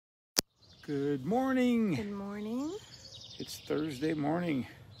Good morning. Good morning. It's Thursday morning.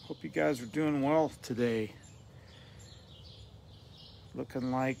 Hope you guys are doing well today.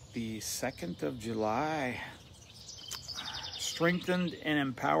 Looking like the 2nd of July. Strengthened and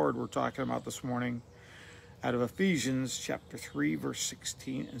empowered we're talking about this morning. Out of Ephesians chapter 3, verse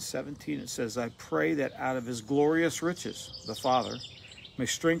 16 and 17, it says, I pray that out of his glorious riches, the Father may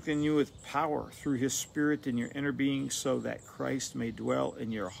strengthen you with power through his Spirit in your inner being, so that Christ may dwell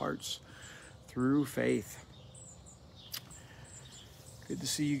in your hearts through faith. Good to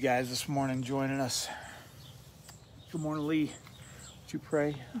see you guys this morning joining us. Good morning, Lee. Would you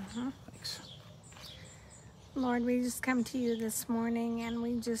pray? Thanks. Lord, we just come to you this morning and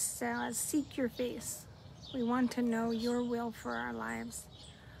we just seek your face. We want to know your will for our lives.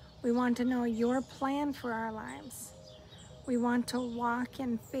 We want to know your plan for our lives. We want to walk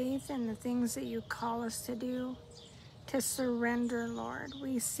in faith in the things that you call us to do, to surrender, Lord.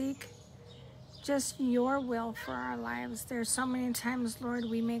 We seek just your will for our lives. There's so many times, Lord,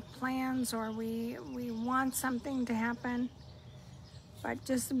 we make plans or we want something to happen, but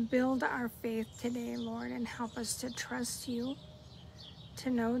just build our faith today, Lord, and help us to trust you,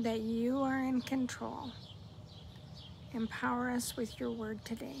 to know that you are in control. Empower us with your word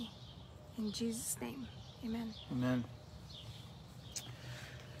today. In Jesus' name, amen. Amen.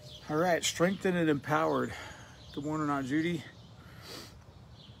 All right, strengthened and empowered. Good morning, Aunt Judy.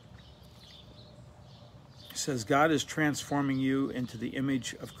 It says, God is transforming you into the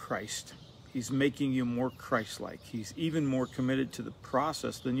image of Christ. He's making you more Christ-like. He's even more committed to the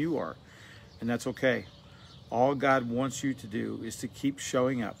process than you are, and that's okay. All God wants you to do is to keep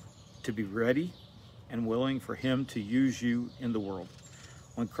showing up, to be ready and willing for him to use you in the world.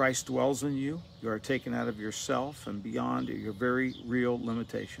 When Christ dwells in you, you are taken out of yourself and beyond your very real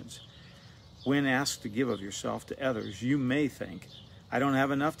limitations. When asked to give of yourself to others, you may think, I don't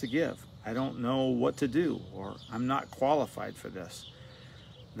have enough to give. I don't know what to do, or I'm not qualified for this.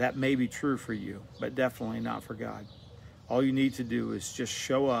 That may be true for you, but definitely not for God. All you need to do is just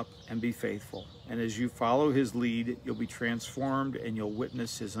show up and be faithful. And as you follow his lead, you'll be transformed and you'll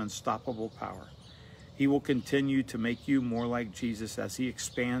witness his unstoppable power. He will continue to make you more like Jesus as he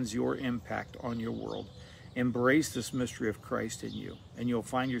expands your impact on your world. Embrace this mystery of Christ in you, and you'll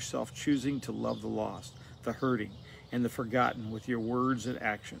find yourself choosing to love the lost, the hurting, and the forgotten with your words and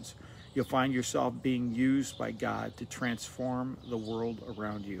actions. You'll find yourself being used by God to transform the world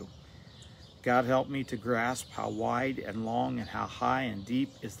around you. God, help me to grasp how wide and long and how high and deep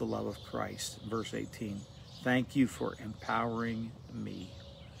is the love of Christ. Verse 18, thank you for empowering me.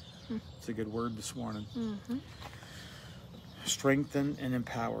 It's a good word this morning. Strengthened and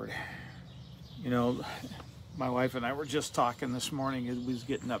empowered. You know, my wife and I were just talking this morning as we was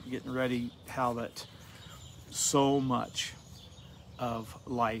getting up, getting ready, how that so much of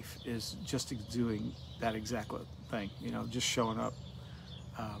life is just doing that exact thing, you know, just showing up,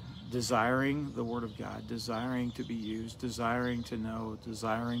 desiring the Word of God, desiring to be used, desiring to know,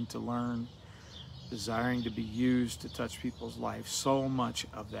 desiring to learn, desiring to be used to touch people's lives. So much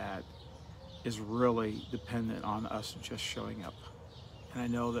of that is really dependent on us just showing up. And I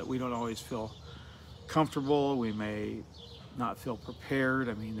know that we don't always feel comfortable. We may not feel prepared.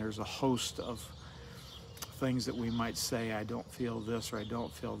 I mean, there's a host of things that we might say, I don't feel this or I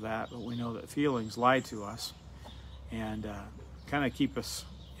don't feel that, but we know that feelings lie to us and kind of keep us,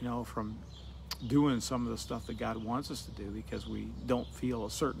 you know, from doing some of the stuff that God wants us to do because we don't feel a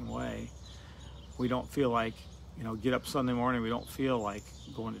certain way. We don't feel like, you know, get up Sunday morning, we don't feel like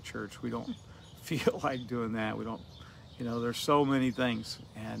going to church. We don't feel like doing that. We don't, you know, there's so many things.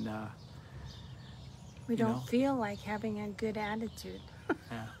 And We don't feel like having a good attitude.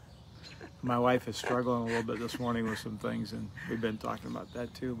 Yeah. My wife is struggling a little bit this morning with some things, and we've been talking about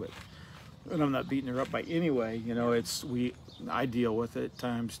that too, and I'm not beating her up by any way. You know, I deal with it at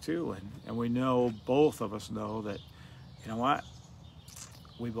times too, and we know, both of us know that, you know what,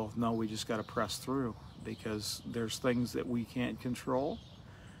 we both know we just got to press through because there's things that we can't control,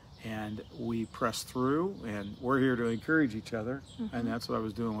 and we press through, and we're here to encourage each other. And that's what I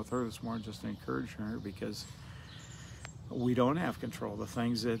was doing with her this morning, just encouraging her, because we don't have control. The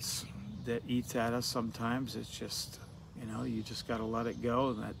things that eats at us sometimes, it's just, you know, you just got to let it go.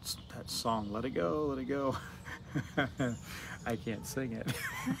 And that song, Let It Go, Let It Go. I can't sing it.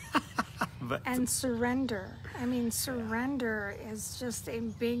 And surrender. I mean, surrender is just a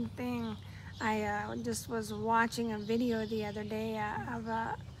big thing. I just was watching a video the other day of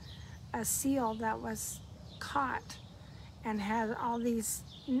a seal that was caught and had all this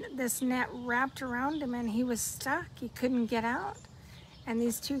net wrapped around him, and he was stuck. He couldn't get out. And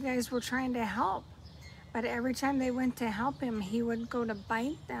these two guys were trying to help. But every time they went to help him, he would go to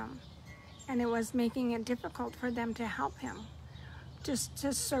bite them. and it was making it difficult for them to help him. Just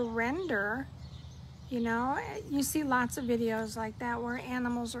to surrender, you know, you see lots of videos like that where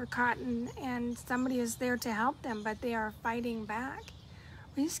animals are caught and somebody is there to help them, but they are fighting back.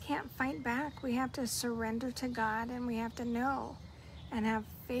 We just can't fight back. We have to surrender to God, and we have to know and have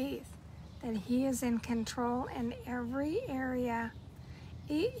faith that He is in control in every area.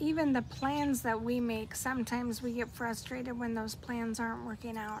 Even the plans that we make, sometimes we get frustrated when those plans aren't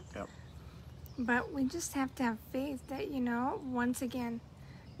working out. Yep. But we just have to have faith that, you know, once again,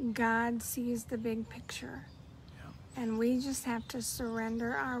 God sees the big picture. Yep. And we just have to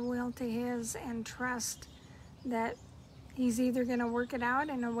surrender our will to His and trust that He's either going to work it out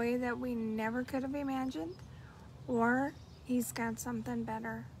in a way that we never could have imagined, or He's got something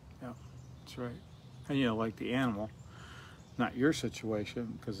better. Yeah, that's right. And, you know, like the animal, not your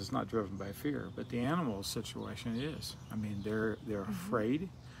situation, because it's not driven by fear, but the animal's situation is. I mean, they're afraid.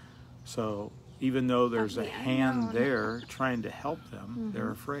 So even though there's a hand there trying to help them,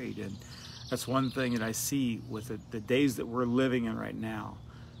 they're afraid. And that's one thing that I see with the days that we're living in right now.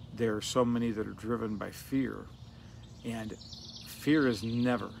 There are so many that are driven by fear. And fear is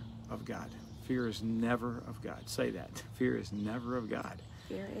never of God. Fear is never of God. Say that. Fear is never of God.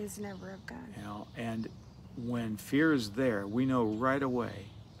 Fear is never of God. You know, and when fear is there, we know right away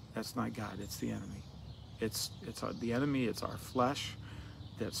that's not God, it's the enemy. It's the enemy, it's our flesh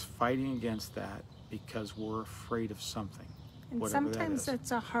that's fighting against that because we're afraid of something. And sometimes it's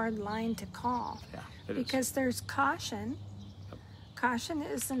a hard line to call. Yeah, it because is. There's caution. Yep. Caution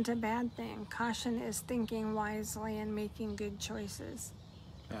isn't a bad thing. Caution is thinking wisely and making good choices.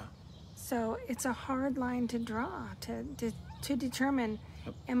 Yeah. So it's a hard line to draw, to determine,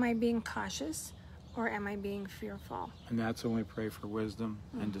 yep, am I being cautious or am I being fearful? And that's when we pray for wisdom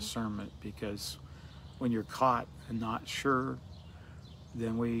and discernment, because when you're caught and not sure,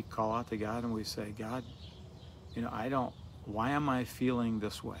 then we call out to God and we say, God, you know, why am I feeling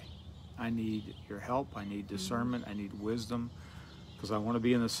this way? I need your help. I need discernment. I need wisdom, because I want to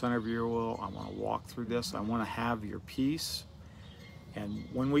be in the center of your will. I want to walk through this. I want to have your peace. And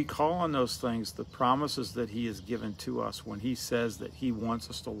when we call on those things, the promises that He has given to us, when He says that He wants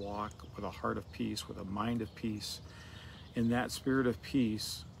us to walk with a heart of peace, with a mind of peace, in that spirit of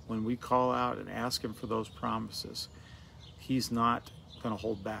peace, when we call out and ask Him for those promises, He's not going to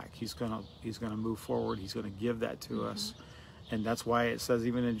hold back. He's going to move forward. He's going to give that to us. And that's why it says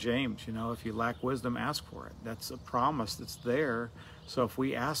even in James, you know, if you lack wisdom, ask for it. That's a promise that's there. So if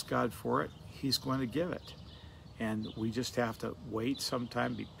we ask God for it, He's going to give it. And we just have to wait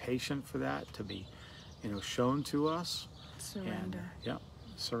sometime, be patient for that to be, you know, shown to us. Surrender. And, yeah,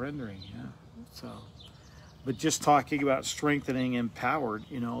 surrendering, yeah. So, but just talking about strengthening, empowered,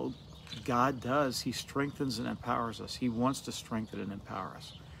 you know, God does. He strengthens and empowers us. He wants to strengthen and empower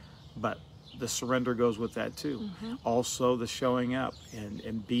us. But the surrender goes with that too. Also the showing up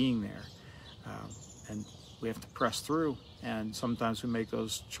and being there. And we have to press through. And sometimes we make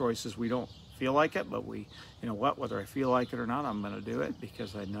those choices. We don't feel like it, but we, you know what, whether I feel like it or not, I'm going to do it,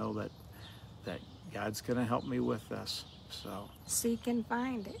 because I know that God's going to help me with this. So seek and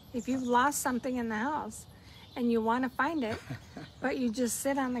find. If you've lost something in the house and you want to find it, but you just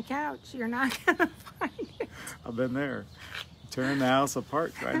sit on the couch, you're not going to find it. I've been there, tearing the house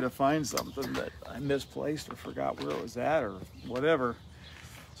apart trying to find something that I misplaced or forgot where it was at or whatever.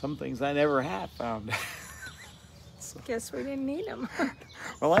 Some things I never have found. So. Guess we didn't need them.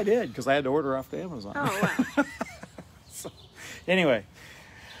 Well, I did, because I had to order off the Amazon. Oh, wow. So, anyway,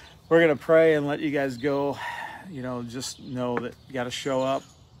 we're going to pray and let you guys go. You know, just know that you got to show up,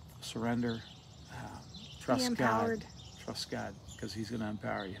 surrender, trust God. Trust God, because He's going to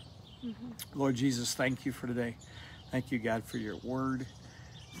empower you. Lord Jesus, thank you for today. Thank you, God, for your word.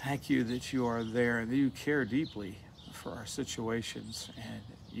 Thank you that you are there and that you care deeply for our situations, and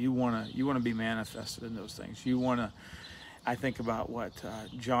you want to be manifested in those things. You want to, I think about what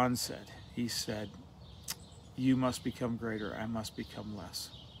John said. He said, you must become greater, I must become less.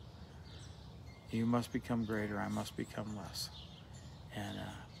 You must become greater, I must become less. And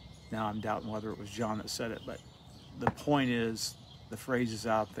now I'm doubting whether it was John that said it, but the point is, the phrase is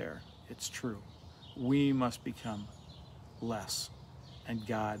out there. It's true. We must become less, and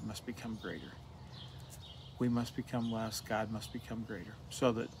God must become greater. We must become less, God must become greater,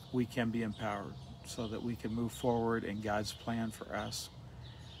 so that we can be empowered, so that we can move forward in God's plan for us,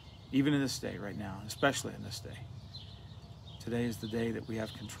 even in this day right now, especially in this day. Today is the day that we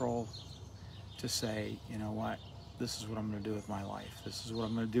have control to say, you know what, this is what I'm going to do with my life. This is what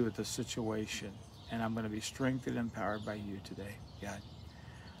I'm going to do with this situation, and I'm going to be strengthened and empowered by you today, God.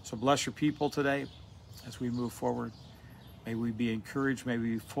 So bless your people today as we move forward. May we be encouraged. May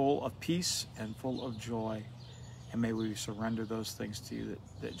we be full of peace and full of joy. And may we surrender those things to you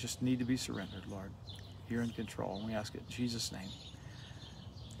that just need to be surrendered, Lord. You're in control. And we ask it in Jesus' name.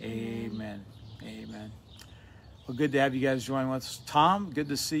 Amen. Amen. Well, good to have you guys join with us. Tom, good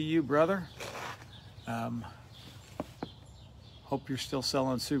to see you, brother. Hope you're still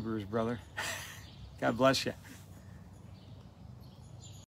selling Subarus, brother. God bless you.